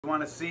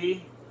Want to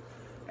see,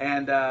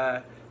 and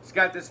it's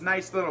got this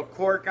nice little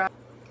cork on.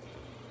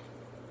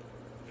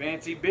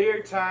 Fancy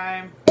beer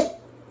time.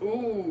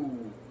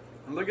 Ooh,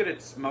 and look at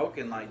it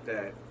smoking like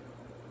that.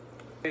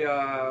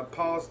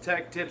 Paul's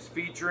Tech Tips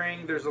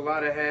featuring. There's a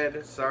lot of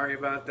head. Sorry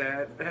about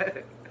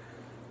that.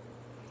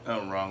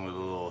 Nothing wrong with a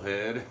little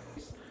head.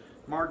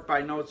 Marked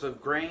by notes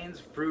of grains,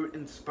 fruit,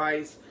 and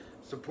spice.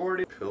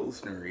 Supported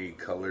Pilsner-y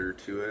color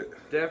to it.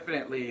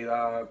 definitely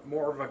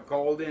more of a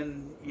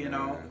golden, you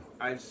know.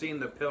 I've seen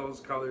the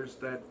Pils colors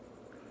that.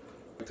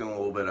 A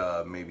little bit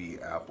of maybe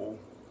apple.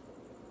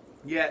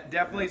 Yeah,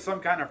 definitely some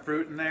kind of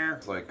fruit in there.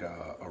 It's like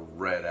a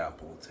red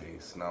apple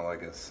taste, not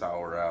like a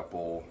sour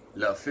apple.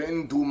 La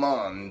fin du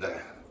monde.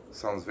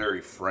 Sounds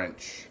very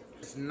French.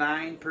 It's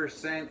 9%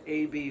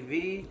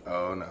 ABV.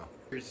 Oh no.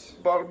 Here's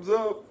Bottoms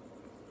up.